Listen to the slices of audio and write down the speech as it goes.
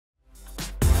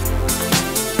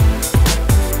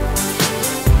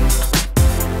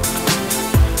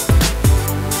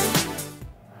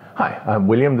I'm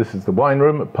William. This is the Wine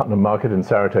Room at Putnam Market in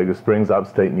Saratoga Springs,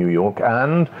 upstate New York.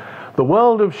 And the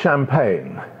world of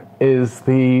champagne is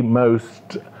the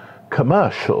most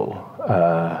commercial,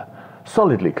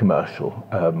 solidly commercial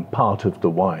part of the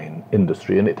wine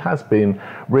industry. And it has been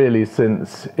really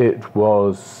since it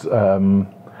was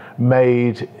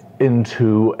made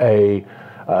into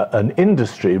an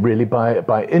industry really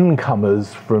by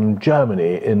incomers from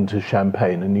Germany into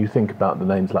Champagne. And you think about the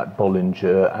names like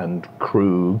Bollinger and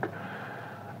Krug.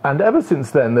 And ever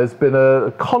since then, there's been a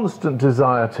constant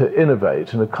desire to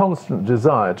innovate and a constant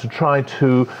desire to try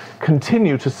to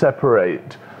continue to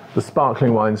separate the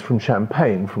sparkling wines from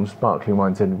Champagne from sparkling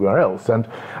wines anywhere else. And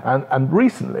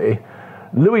recently,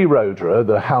 Louis Roederer,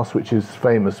 the house which is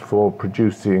famous for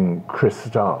producing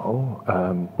Cristal,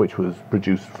 which was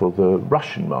produced for the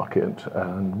Russian market,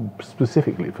 and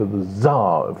specifically for the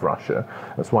Tsar of Russia.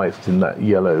 That's why it's in that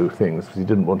yellow thing, because he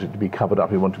didn't want it to be covered up.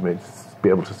 He wanted me to be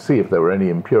able to see if there were any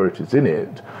impurities in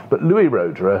it. But Louis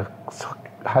Roederer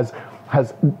has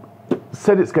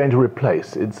said it's going to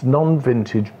replace its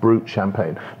non-vintage Brut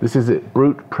champagne. This is it,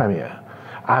 Brut Premier.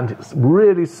 And its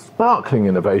really sparkling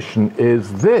innovation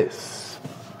is this.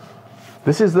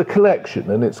 This is the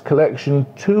collection, and it's collection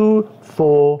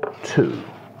 242.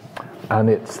 And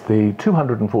it's the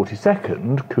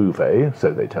 242nd cuvée,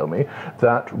 so they tell me,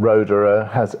 that Roederer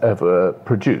has ever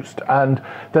produced. And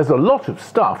there's a lot of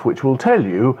stuff which will tell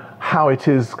you how it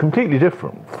is completely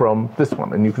different from this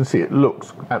one. And you can see it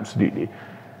looks absolutely,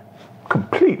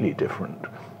 completely different,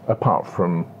 apart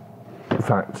from the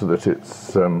fact that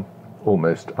it's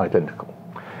almost identical.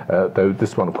 Though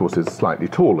this one, of course, is slightly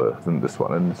taller than this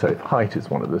one, and so if height is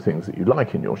one of the things that you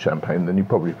like in your champagne, then you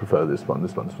probably prefer this one.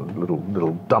 This one's a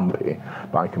little dumpy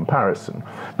by comparison.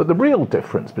 But the real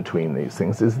difference between these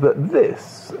things is that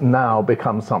this now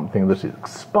becomes something that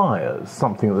expires,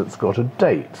 something that's got a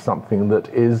date, something that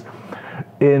is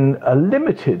in a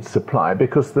limited supply,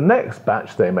 because the next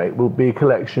batch they make will be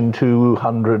collection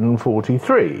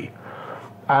 243.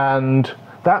 And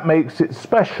that makes it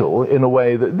special in a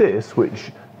way that this,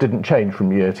 which didn't change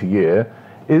from year to year,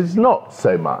 is not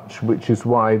so much, which is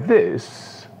why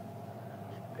this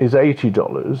is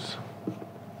 $80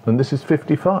 and this is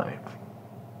 $55.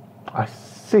 I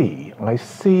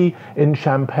see in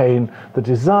champagne the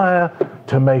desire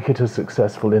to make it a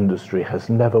successful industry has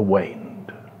never waned.